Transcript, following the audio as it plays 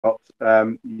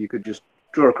you could just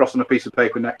draw a cross on a piece of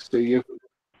paper next to you.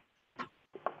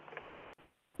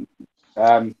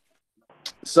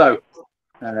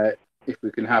 If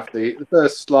we can have the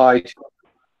first slide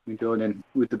done in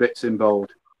with the bits in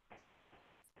bold.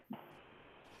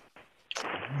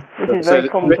 This is very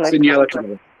complex. Bits in yellow.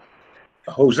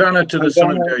 Hosanna to the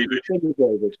Son of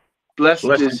David.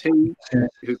 Blessed is he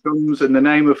who comes in the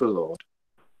name of the Lord.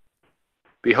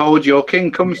 Behold, your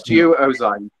King comes to you, O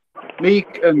Zion,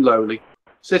 meek and lowly,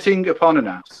 sitting upon an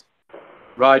ass.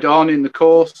 Ride on in the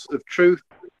cause of truth,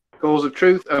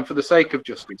 and for the sake of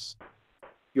justice.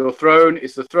 Your throne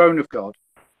is the throne of God.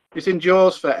 It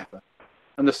endures forever,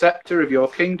 and the scepter of your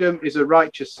kingdom is a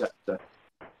righteous scepter.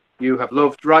 You have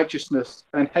loved righteousness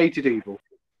and hated evil.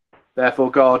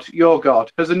 Therefore God, your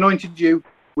God, has anointed you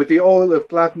with the oil of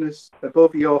gladness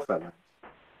above your fellows.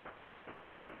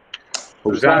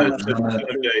 Hosanna to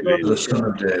the Son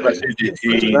of David. Blessed is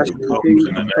he who comes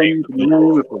in the name of the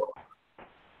Lord.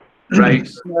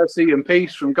 Grace, mercy, and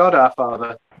peace from God our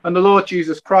Father and the Lord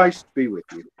Jesus Christ be with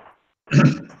you.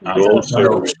 And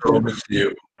also with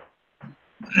you.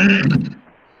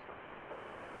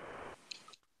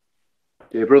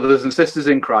 Dear brothers and sisters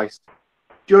in Christ,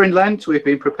 during Lent we've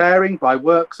been preparing by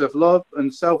works of love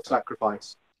and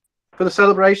self-sacrifice for the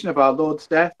celebration of our Lord's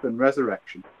death and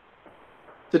resurrection.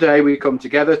 Today we come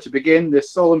together to begin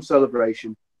this solemn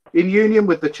celebration in union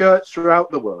with the Church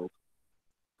throughout the world.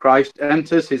 Christ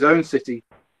enters his own city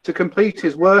to complete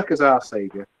his work as our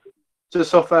Saviour, to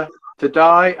suffer, to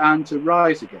die, and to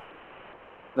rise again.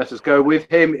 Let us go with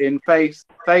him in faith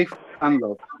and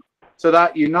love, so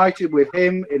that, united with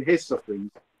him in his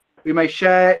sufferings, we may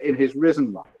share in his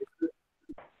risen life.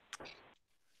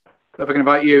 So if I can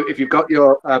invite you, if you've got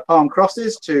your palm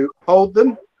crosses, to hold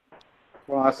them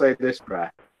while I say this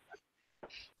prayer.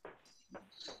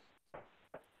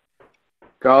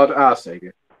 God, our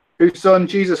Saviour, whose Son,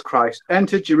 Jesus Christ,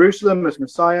 entered Jerusalem as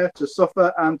Messiah to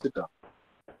suffer and to die.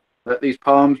 Let these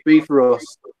palms be for us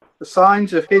the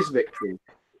signs of his victory,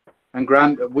 and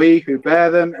grant that we who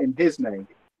bear them in his name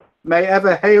may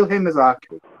ever hail him as our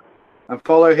King, and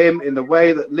follow him in the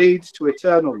way that leads to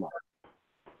eternal life,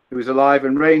 who is alive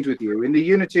and reigns with you in the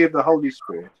unity of the Holy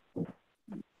Spirit,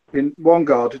 in one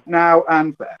God, now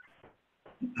and forever.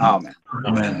 Amen.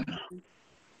 Amen.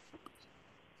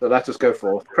 So let us go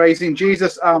forth, praising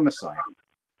Jesus, our Messiah.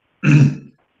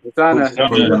 Hosanna to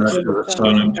the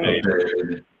Son of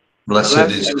David.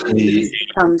 Blessed is he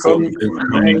who comes in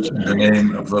the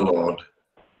name of the Lord.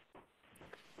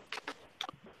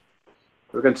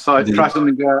 We're going to try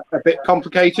something a bit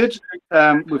complicated.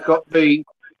 We've got the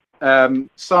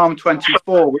Psalm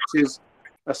 24, which is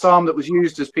a psalm that was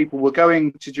used as people were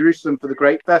going to Jerusalem for the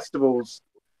great festivals.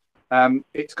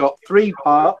 It's got three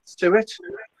parts to it.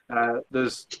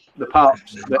 There's the part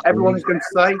that everyone is going to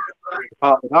say, the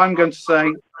part that I'm going to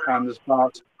say, and there's a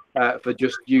part for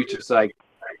just you to say.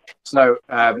 So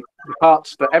the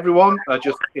parts for everyone are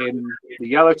just in the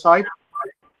yellow type.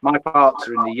 My parts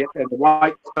are in the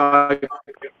white type,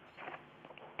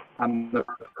 and the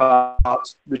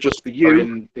parts are just for you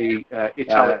in the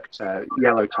italic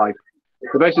yellow type.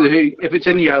 So basically, if it's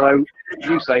in yellow,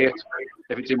 you say it.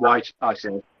 If it's in white, I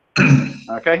say it.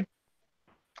 Okay?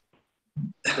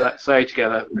 So let's say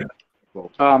together.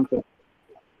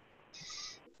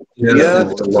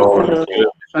 Yes, the Lord,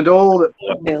 and all that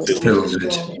fills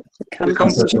it, the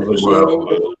compass of the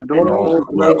world, and all that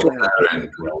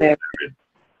dwell therein.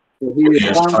 He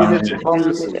is founded upon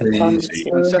the sea,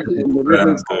 and set in the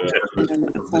rivers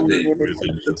upon the rivers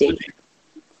of the deep.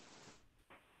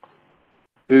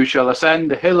 Who shall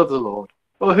ascend the hill of the Lord,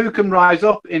 or who can rise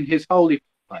up in his holy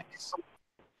place?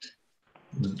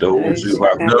 Those who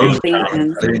have no clean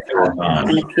hands and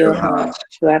a pure heart,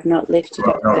 who have not lifted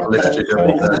up their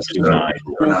thoughts nor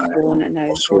sworn an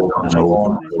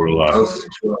oath or a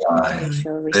lie,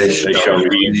 they shall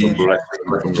receive a blessing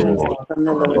from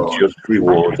the Lord, just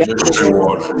reward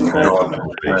from God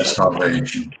of their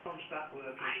salvation.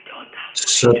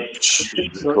 Such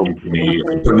is the company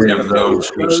of those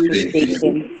who seek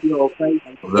him,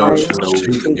 those who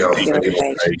seek your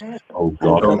face, O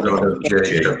God of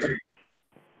Jacob.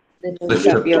 Lift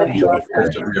up your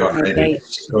heads,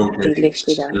 O gates,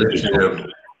 lift up,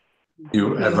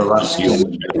 you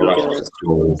everlasting doors,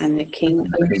 and the King of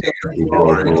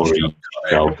glory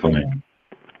shall come in.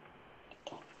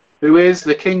 Who is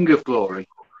the King of glory?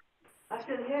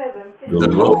 The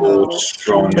Lord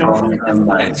strong and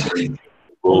mighty, the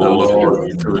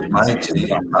Lord who is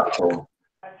mighty in battle.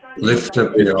 Lift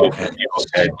up your heads,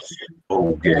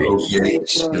 O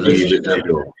gates, lift up,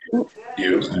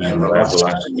 you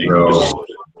everlasting doors,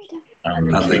 and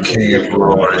the King of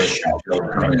glory shall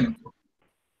come in.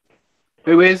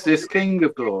 Who is this King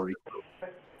of glory?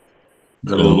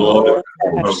 The Lord of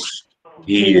hosts,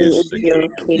 he is the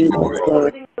King of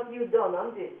glory.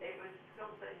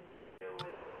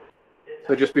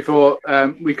 So just before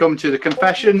we come to the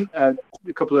confession, a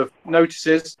couple of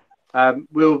notices.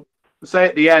 We'll say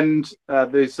at the end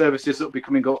the services that will be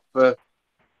coming up for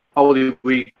Holy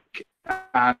Week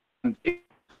and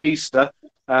Easter.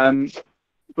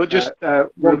 But just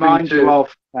remind you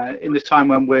of, in this time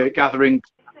when we're gathering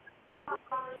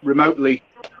remotely,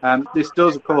 this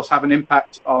does, of course, have an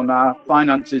impact on our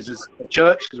finances as a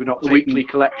church because we're not a weekly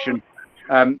collection.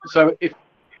 So if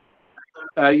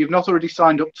you've not already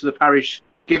signed up to the parish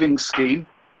giving scheme,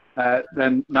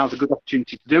 then now's a good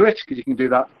opportunity to do it because you can do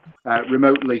that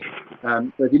remotely.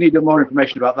 So if you need more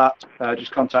information about that,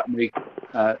 just contact me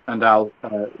and I'll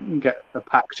get a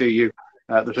pack to you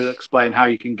that will explain how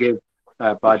you can give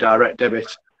by direct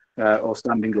debit or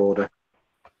standing order.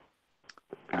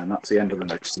 And that's the end of the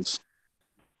notices.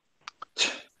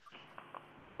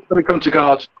 So we come to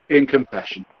God in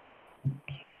confession.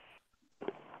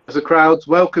 As the crowds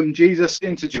welcome Jesus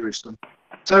into Jerusalem,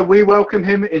 so we welcome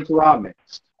him into our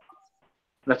midst.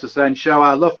 Let us then show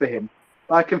our love for him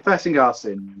by confessing our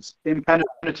sins in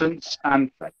penitence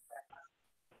and faith.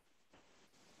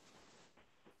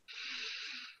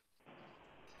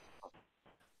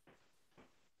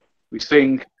 We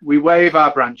sing, we wave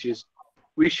our branches,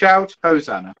 we shout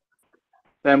Hosanna.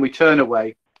 Then we turn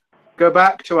away, go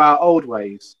back to our old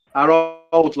ways, our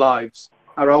old lives,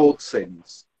 our old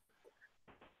sins.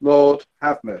 Lord,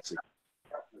 have mercy.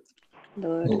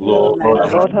 Lord,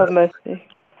 have mercy.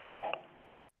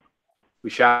 We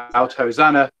shout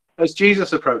Hosanna as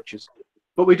Jesus approaches,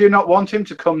 but we do not want him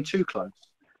to come too close,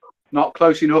 not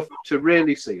close enough to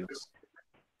really see us.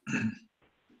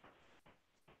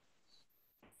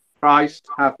 Christ,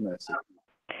 have mercy.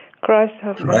 Christ,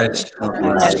 have mercy.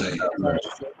 Christ, have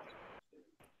mercy.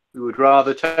 We would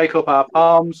rather take up our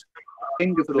palms,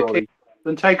 King of glory,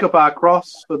 than take up our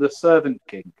cross for the servant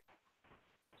King.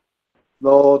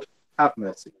 Lord, have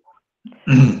mercy.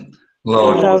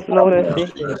 Lord, have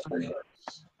mercy.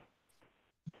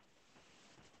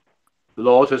 The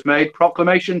Lord has made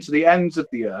proclamation to the ends of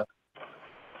the earth.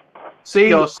 See,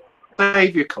 your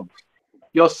Saviour comes.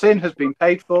 Your sin has been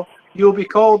paid for. You will be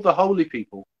called the holy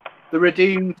people, the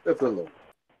redeemed of the Lord.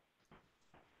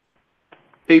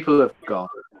 People of God,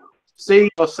 see,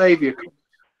 your Saviour comes.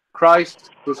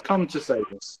 Christ has come to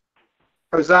save us.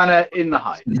 Hosanna in the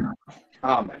highest.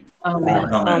 Amen.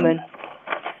 Amen. Amen.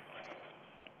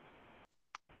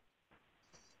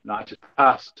 Night has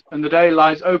passed, and the day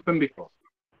lies open before us.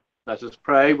 Let us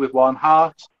pray with one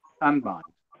heart and mind.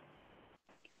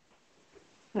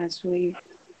 As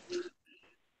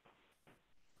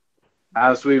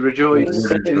we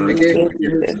rejoice in the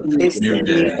gift of this new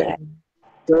day,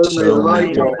 so may the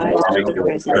light of the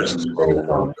presence of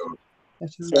God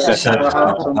set our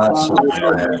hearts on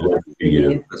fire for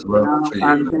you, now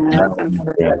and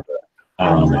forever.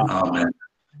 Amen. Amen.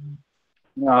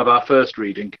 Now, our first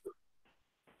reading.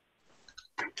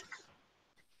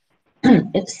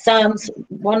 It's Psalms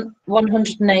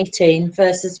 118,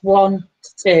 verses 1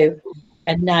 to 2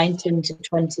 and 19 to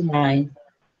 29.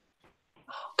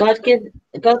 Give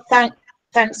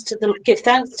thanks to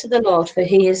the Lord, for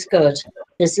he is good.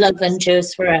 His love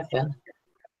endures forever.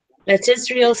 Let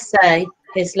Israel say,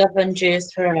 his love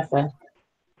endures forever.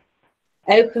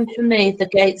 Open for me the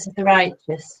gates of the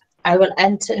righteous. I will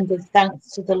enter and give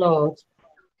thanks to the Lord.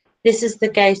 This is the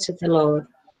gate of the Lord,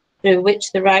 through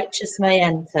which the righteous may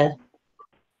enter.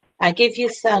 I give you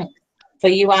thanks, for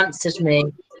you answered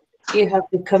me. You have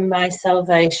become my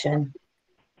salvation.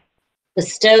 The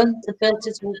stone the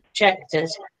builders rejected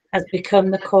has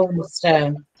become the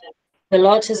cornerstone. The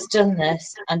Lord has done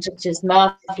this, and it is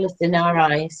marvelous in our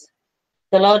eyes.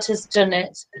 The Lord has done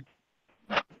it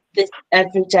this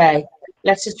every day.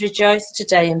 Let us rejoice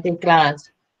today and be glad.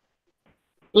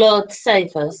 Lord,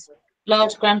 save us.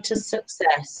 Lord, grant us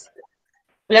success.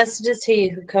 Blessed is he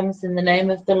who comes in the name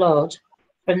of the Lord.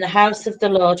 From the house of the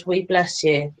Lord we bless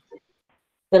you.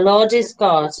 The Lord is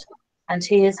God, and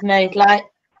he has made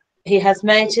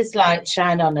his light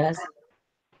shine on us.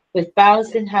 With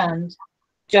boughs in hand,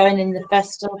 joining the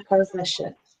festal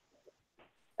procession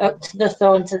up to the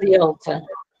thorns of the altar.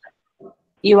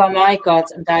 You are my God,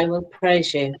 and I will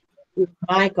praise you. You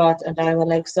are my God, and I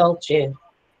will exalt you.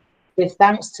 Give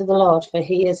thanks to the Lord, for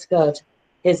he is good.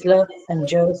 His love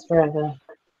endures forever.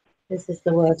 This is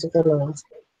the word of the Lord.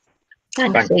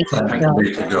 Thanks be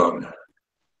to God.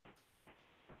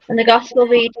 And the Gospel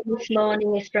reading this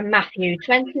morning is from Matthew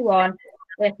 21,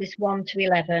 verses 1 to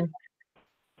 11.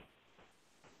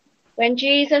 When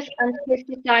Jesus and his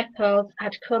disciples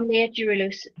had come near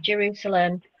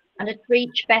Jerusalem and had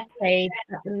reached Bethphage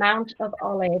at the Mount of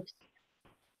Olives,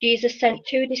 Jesus sent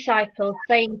 2 disciples,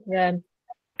 saying to them,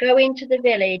 "Go into the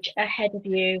village ahead of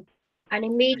you, and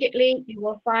immediately you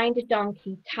will find a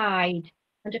donkey tied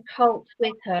and a colt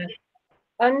with her.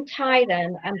 Untie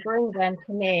them and bring them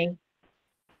to me.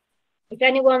 If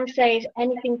anyone says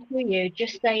anything to you,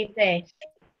 just say this: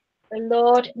 'The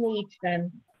Lord needs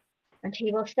them,' and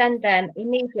he will send them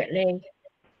immediately."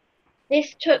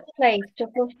 This took place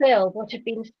to fulfill what had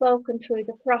been spoken through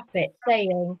the prophet,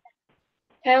 saying,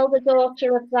 "Tell the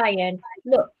daughter of Zion,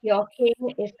 look, your king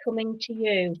is coming to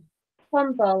you,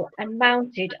 humble and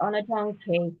mounted on a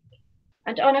donkey,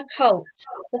 and on a colt,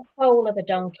 the foal of a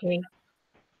donkey."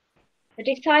 The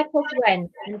disciples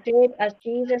went and did as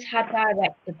Jesus had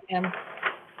directed them.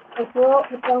 They brought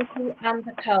the donkey and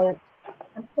the colt,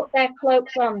 and put their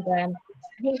cloaks on them,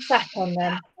 and he sat on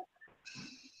them.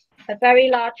 A very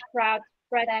large crowd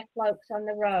spread their cloaks on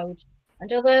the road,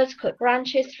 and others cut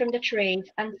branches from the trees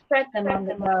and spread them on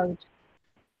the road.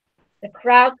 The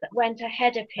crowd that went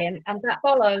ahead of him and that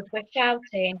followed were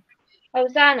shouting,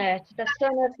 "Hosanna to the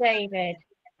Son of David!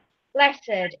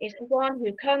 Blessed is the one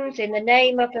who comes in the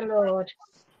name of the Lord!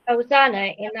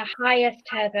 Hosanna in the highest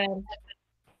heaven!"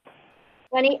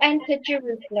 When he entered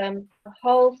Jerusalem, the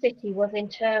whole city was in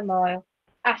turmoil,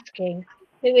 asking,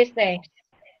 "Who is this?"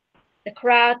 The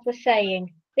crowd were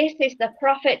saying, "This is the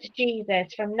prophet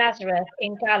Jesus from Nazareth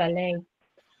in Galilee."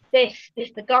 This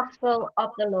is the gospel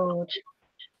of the Lord.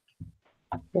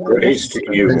 Praise to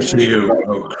you,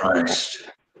 O Christ.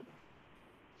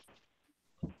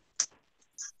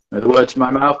 May the words of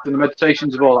my mouth and the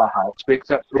meditations of all our hearts be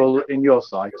acceptable in your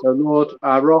sight, O Lord,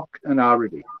 our rock and our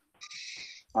redeemer.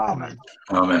 Amen.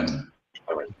 Amen.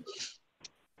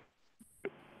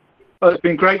 Well, it's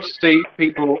been great to see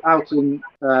people out in,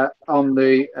 on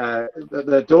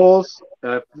the doors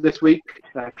this week,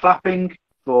 clapping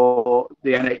for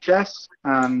the NHS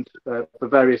and for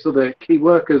various other key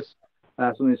workers.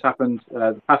 Something's happened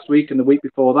the past week and the week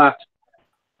before that.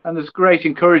 And there's great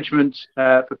encouragement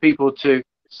for people to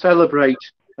celebrate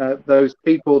those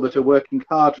people that are working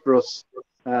hard for us.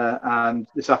 And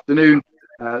this afternoon,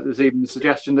 there's even the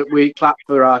suggestion that we clap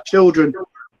for our children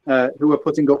who are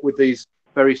putting up with these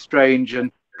very strange and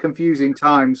confusing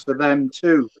times for them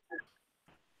too.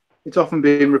 It's often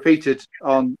been repeated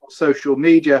on social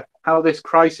media how this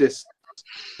crisis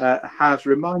has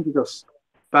reminded us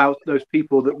about those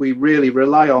people that we really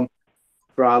rely on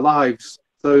for our lives,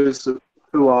 those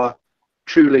who are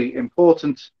truly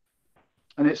important.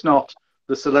 And it's not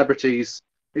the celebrities,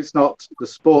 it's not the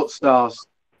sports stars,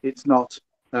 it's not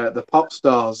the pop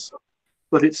stars,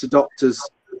 but it's the doctors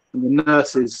and the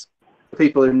nurses, the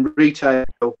people in retail,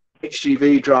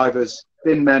 HGV drivers,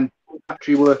 bin men,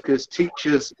 factory workers,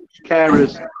 teachers,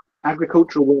 carers,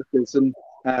 agricultural workers, and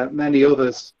many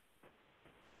others.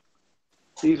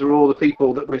 These are all the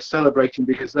people that we're celebrating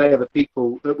because they are the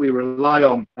people that we rely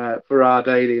on for our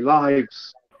daily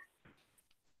lives.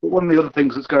 But one of the other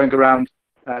things that's going around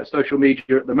social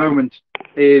media at the moment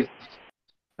is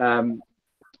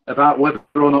about whether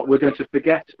or not we're going to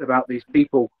forget about these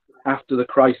people after the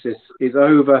crisis is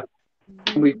over.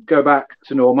 When we go back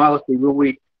to normality, will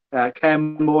we care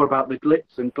more about the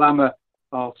glitz and glamour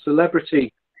of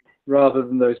celebrity rather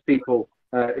than those people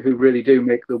who really do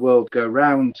make the world go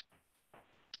round?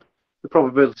 The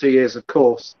probability is, of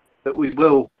course, that we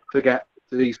will forget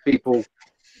these people.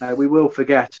 We will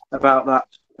forget about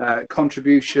that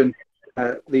contribution,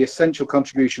 the essential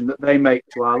contribution that they make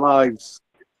to our lives,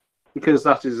 because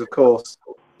that is, of course,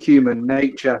 human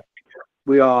nature.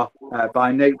 We are,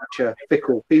 by nature,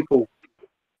 fickle people.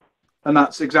 And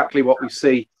that's exactly what we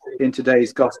see in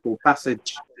today's gospel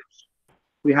passage.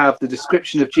 We have the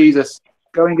description of Jesus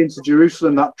going into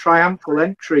Jerusalem, that triumphal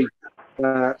entry,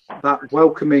 that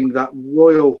welcoming, that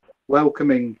royal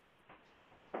welcoming.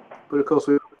 But of course,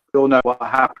 we all know what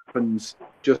happens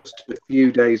just a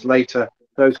few days later.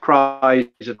 Those cries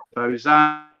of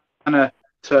Hosanna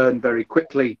turn very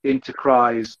quickly into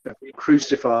cries of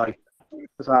crucify.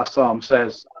 As our psalm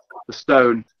says, the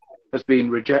stone has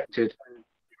been rejected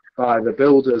by the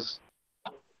builders.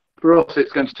 For us,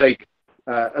 it's going to take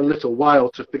a little while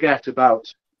to forget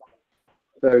about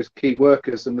those key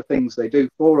workers and the things they do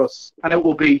for us, and it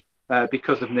will be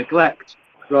because of neglect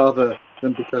rather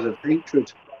than because of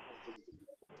hatred.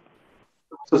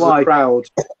 So the crowd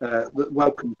that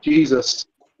welcomed Jesus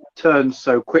turns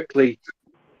so quickly,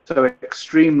 so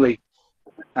extremely,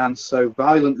 and so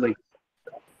violently.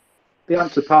 The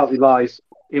answer partly lies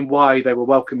in why they were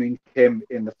welcoming him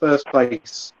in the first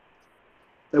place.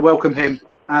 They welcome him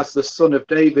as the Son of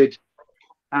David,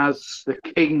 as the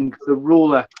king, the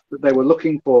ruler that they were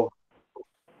looking for.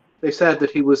 They said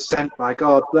that he was sent by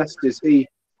God. Blessed is he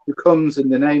who comes in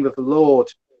the name of the Lord.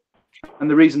 And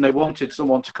the reason they wanted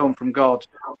someone to come from God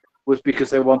was because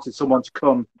they wanted someone to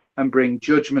come and bring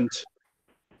judgment.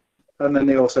 And then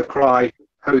they also cry,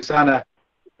 Hosanna,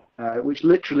 which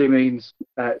literally means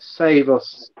save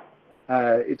us.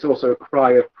 It's also a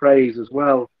cry of praise as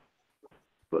well.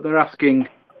 But they're asking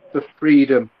for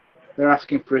freedom. They're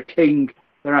asking for a king.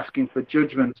 They're asking for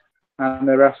judgment. And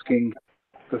they're asking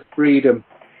for freedom.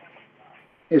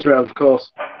 Israel, of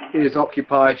course, is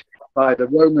occupied by the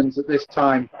Romans at this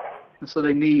time. And so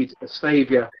they need a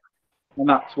saviour. And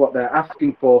that's what they're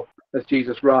asking for as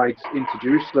Jesus rides into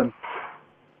Jerusalem.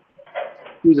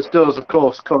 Jesus does, of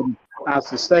course, come as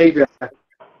the saviour, but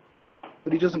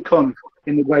he doesn't come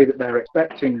in the way that they're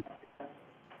expecting.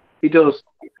 He does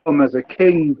come as a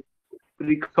king, but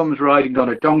he comes riding on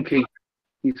a donkey.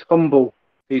 He's humble.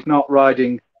 He's not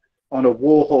riding on a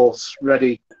war horse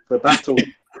ready for battle.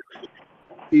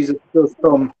 Jesus does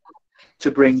come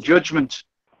to bring judgment,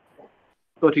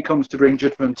 but he comes to bring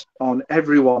judgment on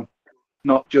everyone,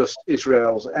 not just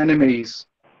Israel's enemies.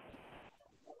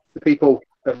 The people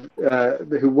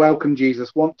who welcome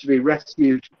Jesus want to be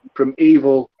rescued from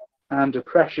evil and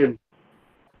oppression.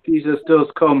 Jesus does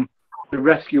come to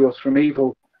rescue us from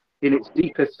evil in its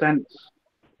deepest sense,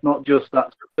 not just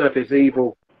that surface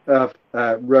evil of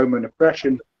Roman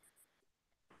oppression.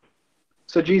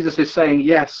 So Jesus is saying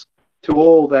yes to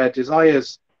all their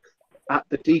desires at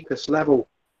the deepest level,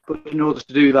 but in order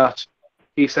to do that,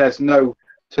 he says no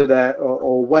to their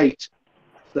or wait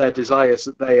their desires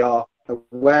that they are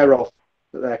aware of,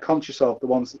 that they're conscious of, the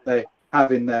ones that they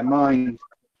have in their mind.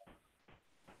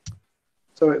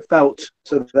 So it felt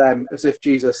to them as if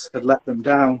Jesus had let them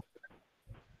down.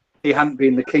 He hadn't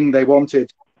been the king they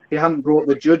wanted. He hadn't brought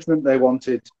the judgment they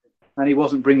wanted, and he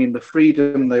wasn't bringing the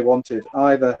freedom they wanted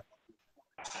either.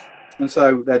 And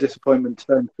so their disappointment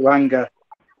turned to anger,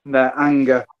 and their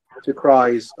anger to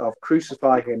cries of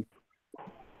crucify him.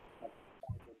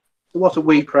 So what are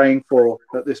we praying for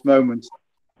at this moment?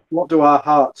 What do our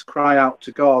hearts cry out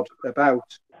to God about?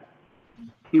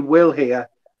 He will hear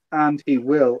and he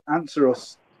will answer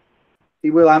us.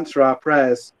 He will answer our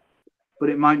prayers, but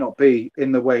it might not be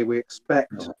in the way we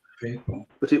expect,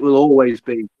 but it will always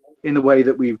be in the way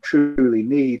that we truly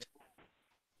need.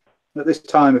 At this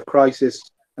time of crisis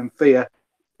and fear,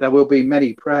 there will be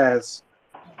many prayers.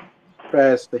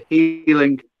 Prayers for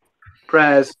healing,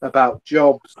 prayers about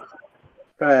jobs,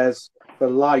 prayers for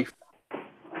life.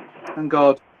 And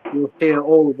God will hear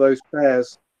all of those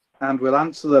prayers and will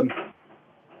answer them.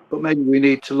 But maybe we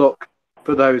need to look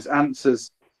for those answers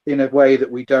in a way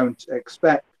that we don't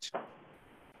expect.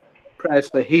 Prayers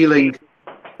for healing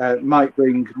might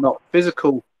bring not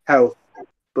physical health,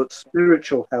 but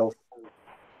spiritual health.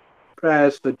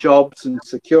 Prayers for jobs and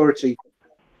security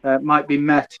might be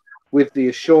met with the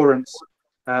assurance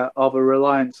of a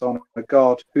reliance on a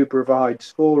God who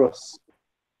provides for us.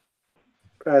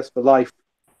 Prayers for life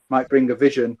might bring a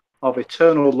vision of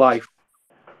eternal life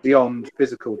beyond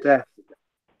physical death.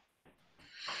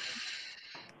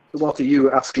 So what are you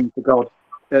asking for God,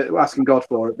 asking God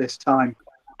for at this time?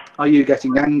 Are you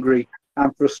getting angry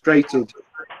and frustrated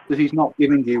that he's not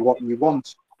giving you what you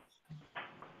want?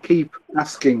 Keep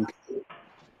asking.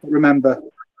 Remember,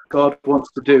 God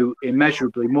wants to do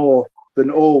immeasurably more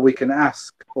than all we can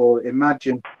ask or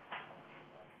imagine.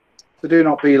 So do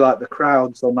not be like the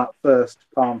crowds on that first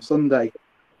Palm Sunday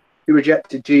who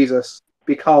rejected Jesus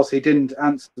because he didn't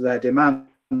answer their demands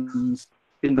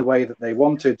in the way that they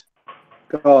wanted.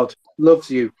 God loves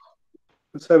you,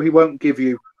 and so he won't give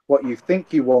you what you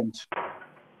think you want,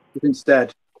 but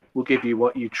instead will give you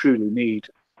what you truly need.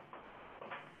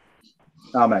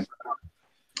 Amen.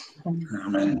 Amen.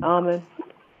 Amen.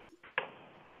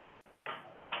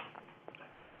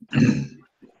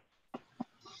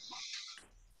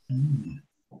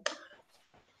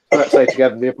 Let's say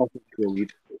together the Apostles'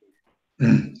 Creed.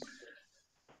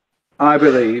 I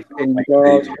believe in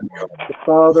God, the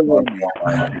Father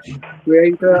Almighty,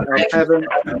 creator of heaven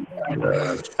and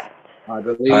earth. I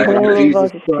believe in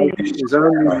Jesus Christ, his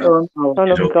only Son, Son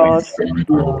of God,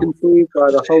 who was conceived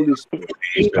by the Holy Spirit,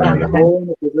 born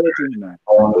of the Virgin Mary,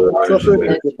 suffered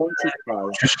under Pontius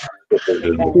Pilate,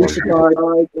 crucified,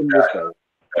 died, and was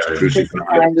buried. He took the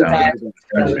kingdom of the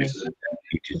dead.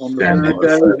 On the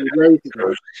third day he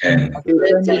rose again. He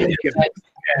ascended into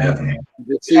heaven, and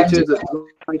is seated at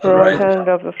the right hand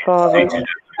of the Father.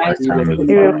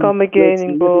 He will come again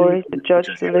in glory to judge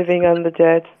the living and the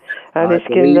dead, and his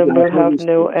kingdom will have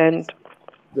no end.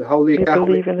 the Holy We Catholic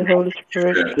believe in the Holy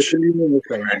Spirit, the communion of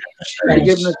saints, the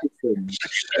forgiveness of sins,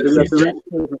 the resurrection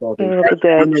of the body, and of the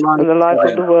dead, and and the life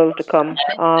of the world to come.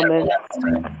 Amen.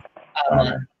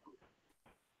 Amen.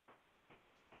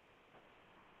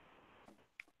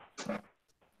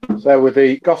 So with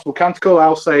the Gospel Canticle,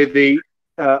 I'll say the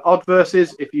odd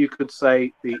verses, if you could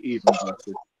say the even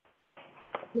verses.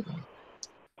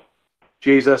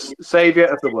 Jesus, Saviour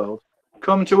of the world,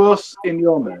 come to us in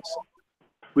your mercy.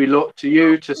 We look to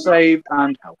you to save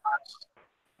and help us.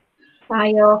 By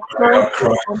your cross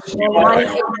and your life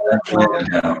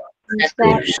You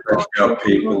set your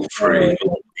people free.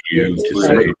 You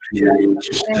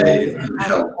to save and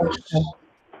help us.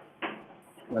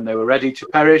 When they were ready to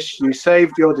perish, you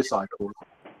saved your disciples.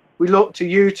 We look to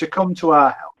you to come to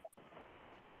our help.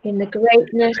 in the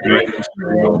greatness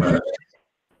of your mercy.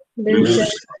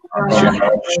 Loose our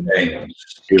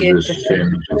chains. Give the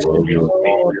sins of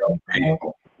all your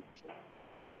people.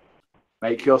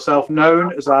 Make yourself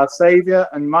known as our Saviour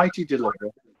and mighty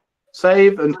deliverer.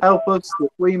 Save and help us that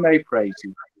we may praise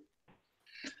you.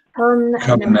 Come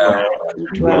now,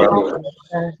 dwell,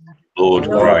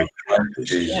 Lord Christ,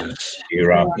 Jesus.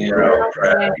 hear our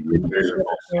prayer.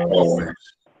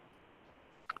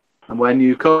 And when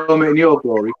you come in your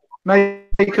glory,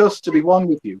 make us to be one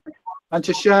with you and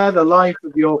to share the life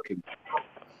of your kingdom.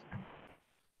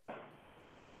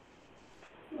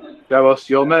 Show us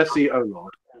your mercy, O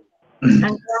Lord.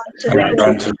 and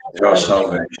grant us your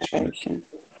salvation.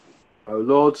 O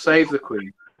Lord, save the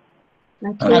Queen.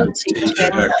 And teach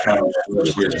her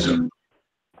counsel's wisdom.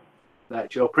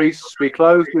 Let your priests be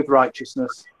clothed with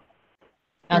righteousness.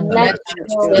 And let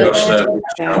Your servant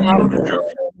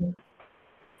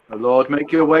O Lord,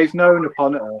 make your ways known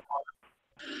upon earth.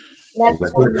 let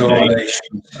all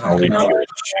nations acknowledge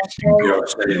your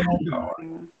saving power.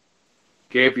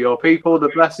 Give your people the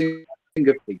blessing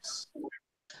of peace.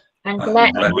 and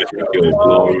let your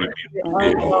glory be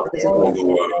all the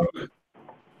world.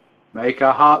 Make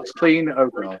our hearts clean, O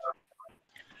God.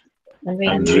 and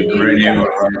And renew renew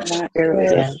our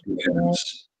spirits.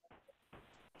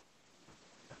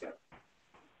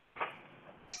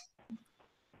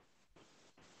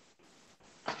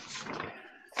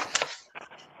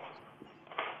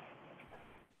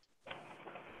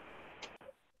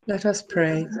 Let us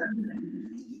pray.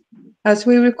 As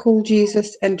we recall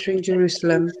Jesus entering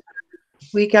Jerusalem,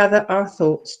 we gather our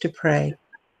thoughts to pray.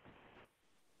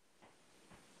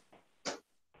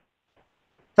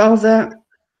 Father,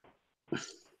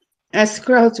 as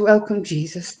crowds welcome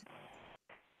Jesus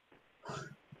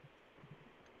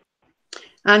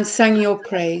and sang your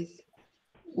praise,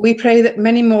 we pray that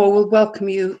many more will welcome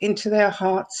you into their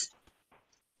hearts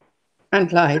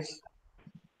and lives.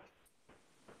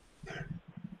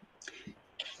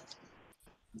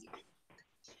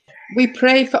 We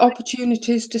pray for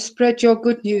opportunities to spread your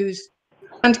good news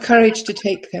and courage to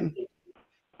take them.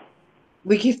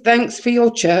 We give thanks for your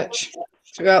church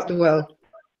throughout the world.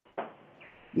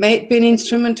 May it be an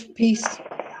instrument of peace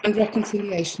and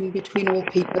reconciliation between all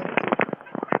people.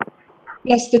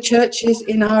 Bless the churches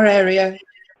in our area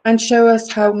and show us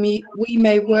how we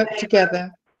may work together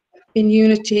in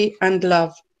unity and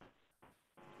love.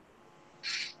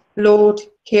 Lord,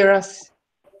 hear us.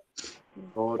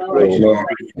 Lord,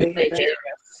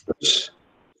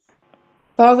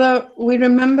 Father, we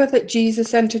remember that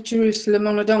Jesus entered Jerusalem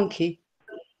on a donkey.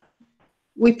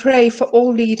 We pray for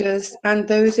all leaders and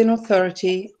those in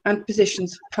authority and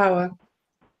positions of power.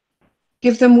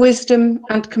 Give them wisdom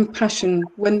and compassion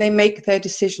when they make their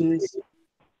decisions,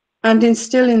 and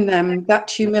instill in them that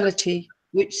humility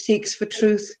which seeks for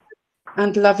truth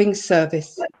and loving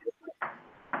service.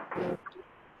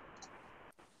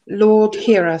 Lord,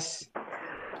 hear us.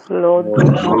 Lord,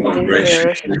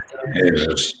 graciously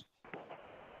hear us.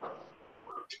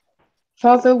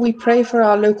 Father, we pray for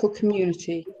our local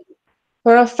community,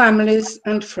 for our families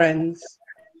and friends.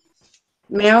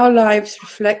 May our lives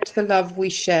reflect the love we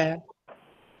share.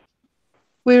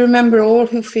 We remember all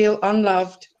who feel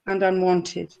unloved and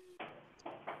unwanted.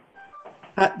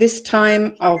 At this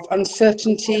time of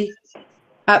uncertainty,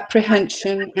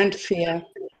 apprehension, and fear,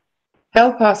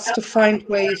 help us to find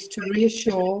ways to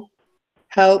reassure,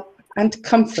 help, and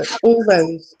comfort all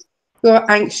those who are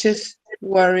anxious,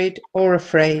 worried, or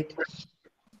afraid.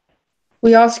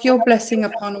 We ask your blessing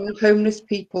upon all homeless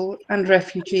people and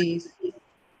refugees.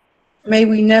 May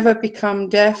we never become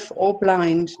deaf or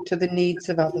blind to the needs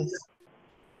of others.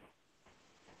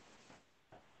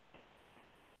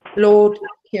 Lord,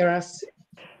 hear us.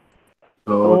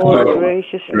 Lord,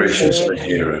 graciously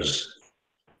hear us.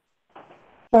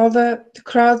 Father, the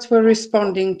crowds were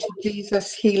responding to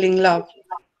Jesus' healing love.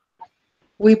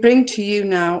 We bring to you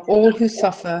now all who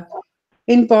suffer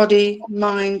in body,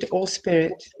 mind, or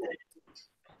spirit.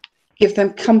 Give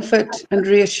them comfort and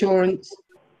reassurance,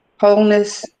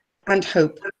 wholeness and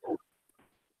hope.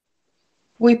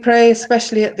 We pray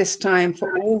especially at this time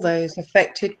for all those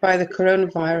affected by the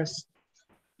coronavirus,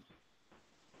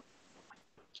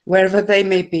 wherever they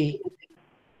may be.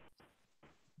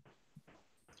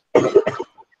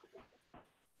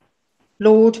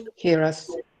 Lord, hear us.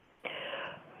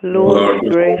 Lord,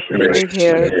 graciously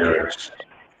hear us.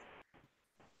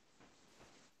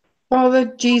 Father,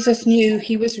 Jesus knew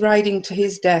he was riding to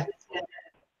his death.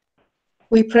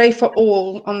 We pray for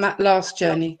all on that last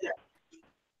journey.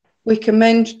 We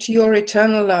commend to your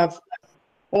eternal love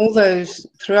all those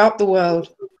throughout the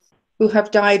world who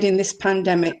have died in this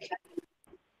pandemic,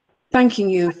 thanking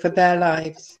you for their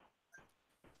lives.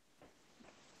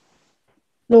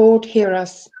 Lord, hear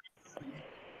us.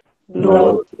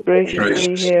 Lord,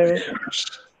 graciously hear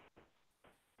us.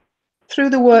 Through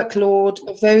the work, Lord,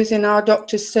 of those in our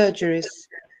doctors' surgeries,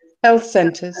 health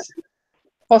centres,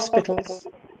 hospitals,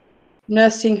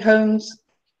 nursing homes,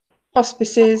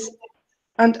 hospices,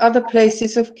 and other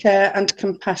places of care and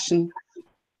compassion,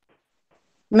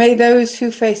 may those who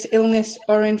face illness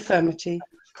or infirmity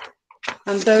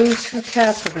and those who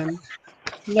care for them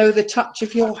know the touch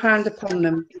of your hand upon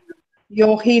them,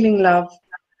 your healing love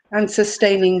and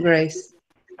sustaining grace.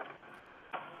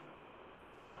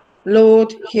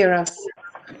 Lord, hear us.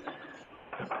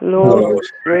 Lord,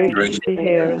 graciously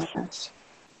hear us.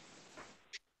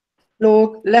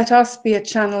 Lord, let us be a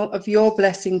channel of your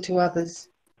blessing to others.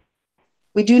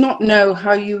 We do not know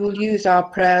how you will use our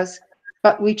prayers,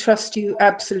 but we trust you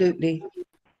absolutely,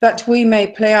 that we may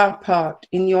play our part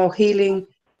in your healing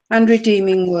and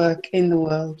redeeming work in the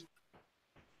world.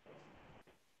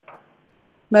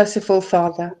 Merciful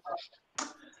Father,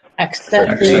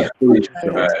 Accept these these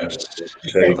prayers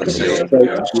Sake for of the sake the of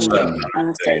your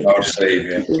Son, our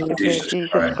Saviour, Jesus Jesus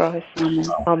Christ. Christ. Amen.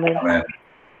 Amen. Amen.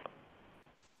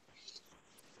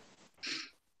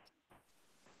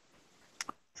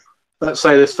 Let's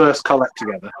say this first collect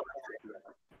together.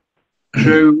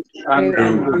 True and True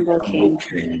and humble humble Humble King,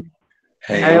 King,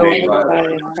 Hail, hail by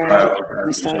the the proud proud and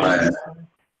Messiah, Messiah.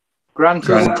 grant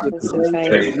us Grant the us the us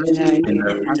faith faith to to know know you in you the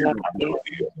and love and you,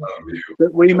 love you,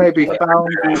 that we may be found found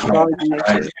beside you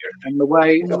beside you on the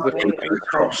way of the way truth, of the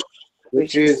cross,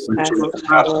 which is which path is of the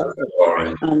path glory. of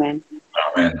glory. Amen.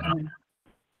 Amen.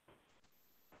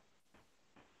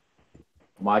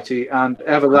 Almighty and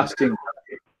everlasting,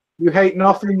 you hate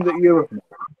nothing that you have made,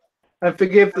 and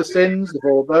forgive the sins of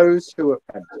all those who have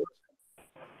repented.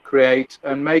 Create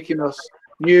and make in us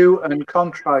new and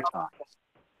contrite hearts,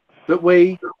 that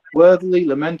we, worthily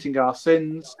lamenting our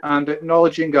sins and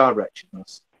acknowledging our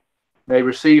wretchedness, may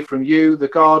receive from you, the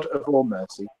God of all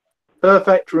mercy,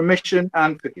 perfect remission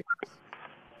and forgiveness,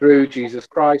 through Jesus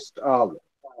Christ our Lord.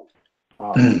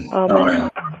 Amen. Amen.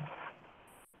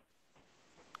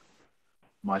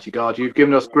 Mighty God, you've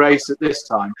given us grace at this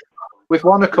time, with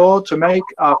one accord to make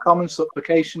our common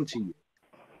supplication to you.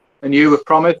 And you have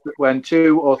promised that when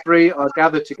 2 or 3 are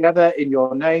gathered together in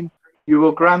your name, you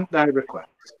will grant their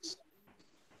requests.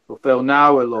 Fulfill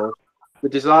now, O Lord, the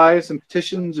desires and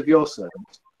petitions of your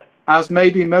servants, as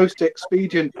may be most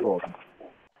expedient for them,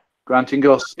 granting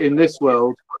us in this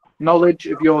world knowledge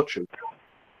of your truth,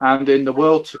 and in the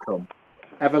world to come,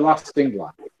 everlasting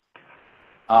life.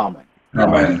 Amen.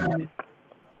 Amen.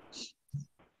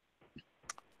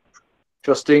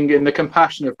 Trusting in the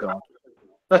compassion of God,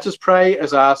 let us pray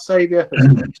as our Saviour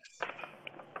has taught.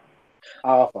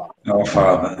 Our Father, Our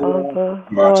Father, Father,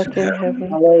 who who art art in in heaven, heaven,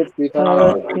 hallowed be thy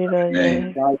hallowed name. be thy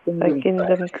name. Thy Thy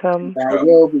kingdom come, thy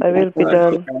will be thy will be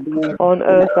done, done on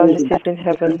earth as it is in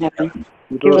heaven.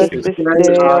 Give us this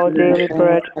day our daily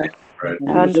bread,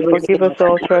 and forgive us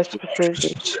all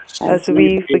trespasses, as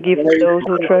we forgive those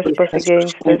who trespass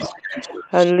against us.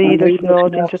 And lead us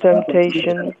not into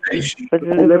temptation, but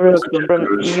deliver us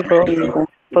from evil.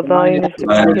 For thine is the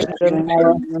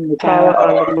kingdom, power,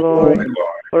 and the glory,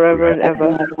 forever and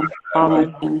ever.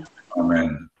 Amen.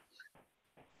 Amen.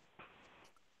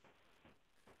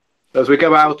 As we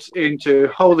go out into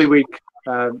Holy Week,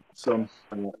 some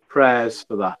prayers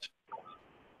for that.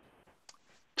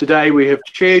 Today we have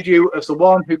cheered you as the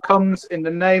one who comes in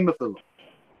the name of the Lord.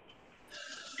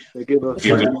 Forgive us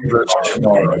Give us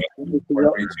tomorrow when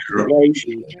we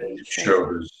do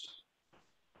shoulders.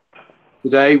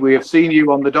 Today we have seen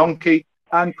you on the donkey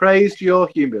and praised your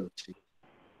humility.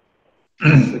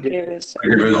 Forgive us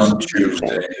on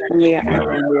Tuesday when we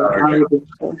are arrogant.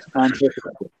 And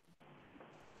hypocritical.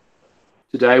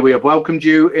 Today we have welcomed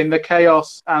you in the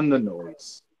chaos and the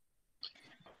noise.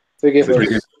 Forgive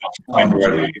us. When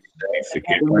we're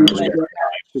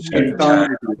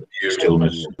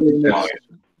stillness,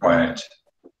 quiet.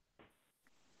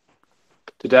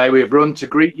 Today we have run to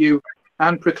greet you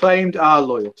and proclaimed our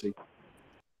loyalty.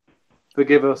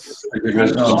 Forgive us. Forgive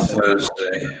us on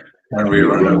Thursday when we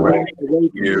run away from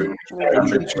you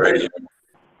and betray you.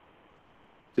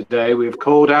 Today we have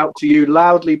called out to you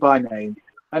loudly by name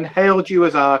and hailed you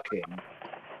as our King.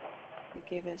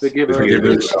 Forgive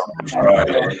us on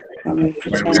Friday when we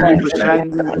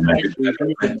pretend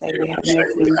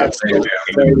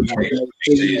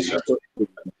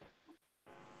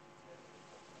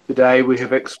Today we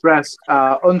have expressed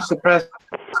our unsuppressed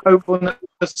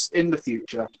hopefulness in the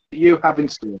future that you have in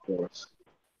store for us.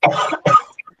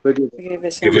 Forgive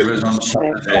us on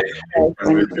Saturday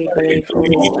when we believe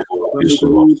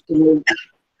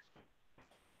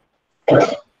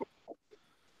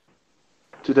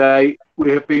Today we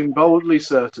have been boldly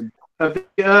certain of the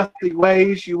earthly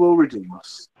ways you will redeem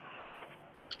us.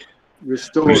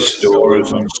 Restore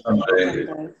us on Sunday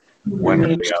when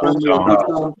we are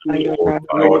dark by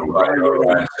your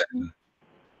rising.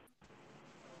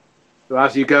 So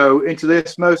as you go into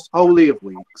this most holy of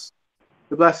weeks,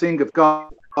 the blessing of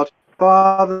God,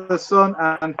 Father, Son,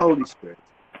 and Holy Spirit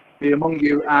be among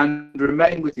you and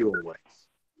remain with you always.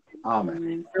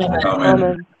 Amen.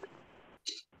 Amen.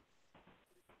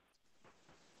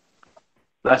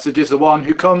 Blessed is the one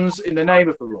who comes in the name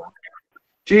of the Lord.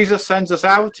 Jesus sends us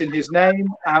out in his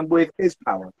name and with his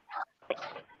power.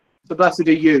 So blessed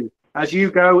are you as you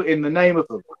go in the name of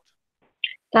the Lord.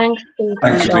 Thanks be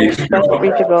Thanks to be God. to Thanks be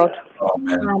to God.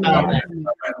 Amen. Amen.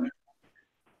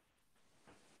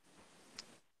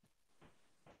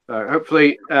 So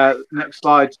hopefully, next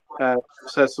slide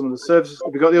says some of the services.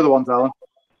 Have you got the other ones, Alan?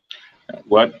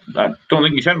 What? I don't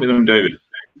think you sent me them, David.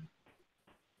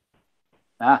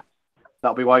 Ah,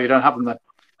 that'll be why you don't have them then.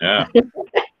 Yeah.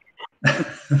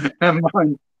 Never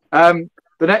mind.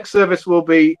 The next service will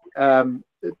be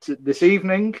this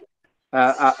evening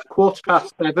at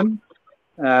 7:15.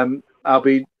 I'll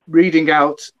be reading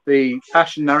out the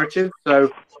Passion narrative.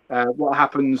 So what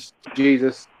happens to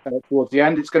Jesus towards the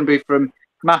end? It's going to be from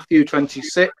Matthew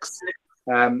 26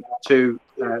 to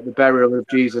the burial of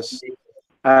Jesus.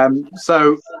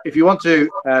 So if you want to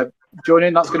join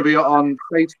in, that's going to be on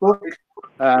Facebook.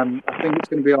 I think it's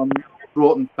going to be on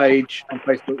Broughton page on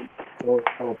Facebook, or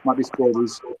it might be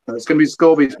Scorby's. It's going to be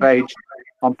Scorby's page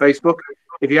on Facebook.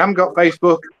 If you haven't got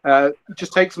Facebook,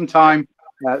 just take some time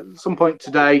at some point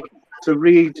today to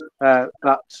read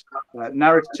that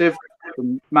narrative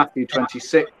from Matthew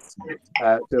 26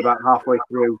 to about halfway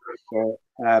through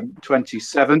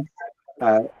 27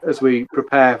 as we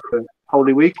prepare for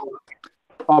Holy Week.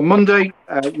 On Monday,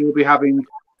 we'll be having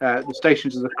the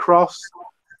Stations of the Cross.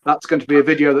 That's going to be a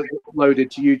video that's uploaded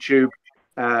to YouTube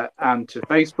and to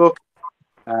Facebook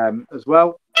as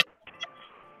well.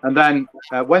 And then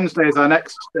Wednesday is our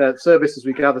next service as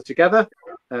we gather together,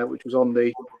 which was on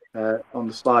the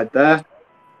slide there.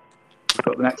 We've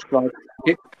got the next slide.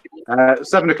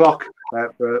 7 o'clock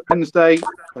for Wednesday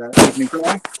evening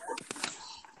prayer.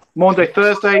 Monday,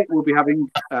 Thursday, we'll be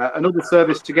having another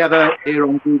service together here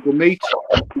on Google Meet.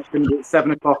 It's going to be at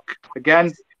 7 o'clock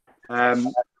again.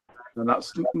 And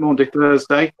that's Monday,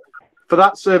 Thursday. For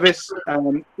that service,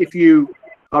 if you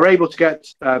are able to get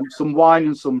some wine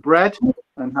and some bread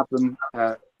and have them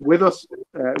with us,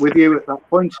 with you at that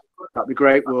point, that'd be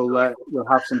great. We'll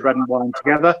have some bread and wine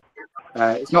together.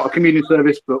 It's not a communion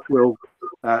service, but we'll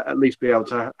at least be able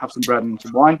to have some bread and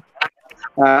some wine.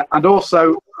 And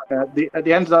also, at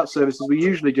the end of that service, as we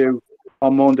usually do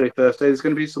on Monday, Thursday, there's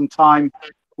going to be some time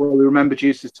where we remember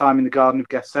Jesus' time in the Garden of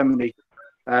Gethsemane.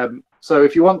 So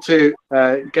if you want to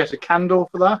get a candle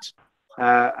for that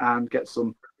and get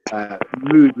some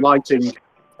mood lighting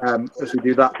as we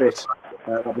do that bit,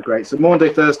 that'd be great. So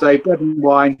Monday, Thursday, bread and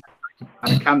wine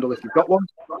and a candle if you've got one.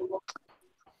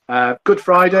 Good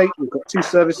Friday, we've got 2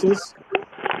 services.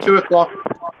 2 o'clock,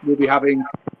 we'll be having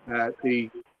the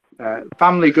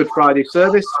family Good Friday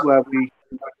service where we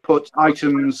put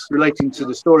items relating to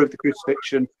the story of the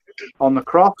crucifixion on the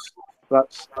cross.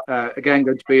 That's again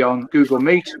going to be on Google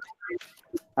Meet.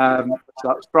 So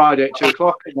that's Friday at 2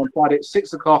 o'clock, and on Friday at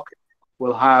 6 o'clock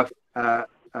we'll have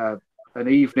an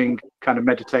evening kind of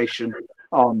meditation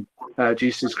on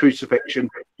Jesus' crucifixion,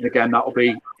 and again that will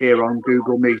be here on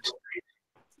Google Meet.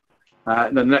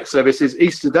 And then the next service is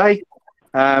Easter Day.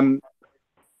 I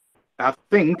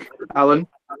think, Alan,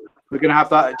 we're going to have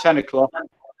that at 10 o'clock,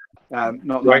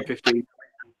 not 9:15.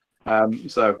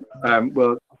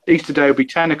 Well, Easter Day will be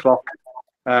 10 o'clock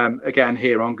again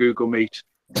here on Google Meet,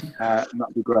 and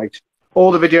that'll be great.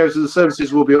 All the videos of the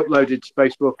services will be uploaded to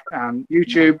Facebook and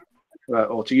YouTube,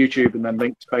 or to YouTube and then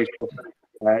link to Facebook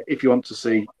if you want to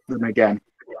see them again.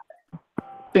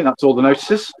 I think that's all the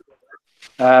notices.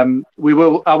 I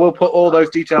will put all those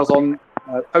details on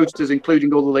posters,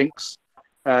 including all the links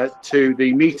to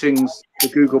the meetings, the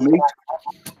Google Meet.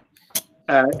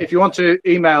 If you want to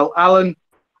email Alan,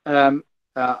 I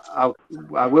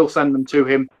will send them to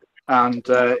him, and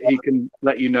he can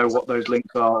let you know what those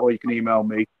links are, or you can email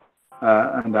me,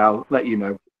 and I'll let you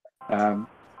know.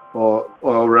 Or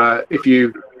if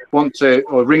you want to,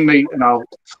 or ring me, and I'll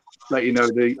let you know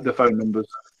the phone numbers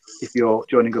if you're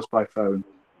joining us by phone.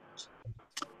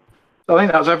 So I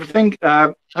think that's everything.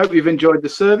 Hope you've enjoyed the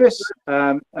service,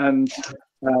 and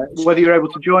whether you're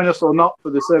able to join us or not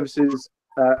for the services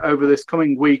over this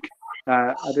coming week,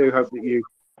 I do hope that you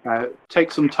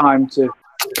take some time to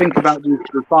think about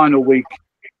the final week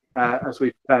as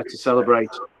we prepare to celebrate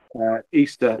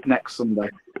Easter next Sunday.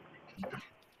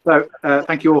 So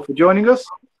thank you all for joining us,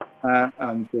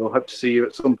 and we'll hope to see you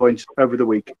at some point over the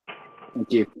week.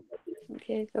 Thank you.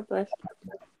 Okay, God bless.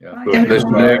 Yeah. Good.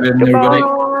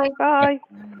 Goodbye. Bye.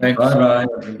 Thanks. Bye,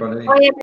 everybody. Bye.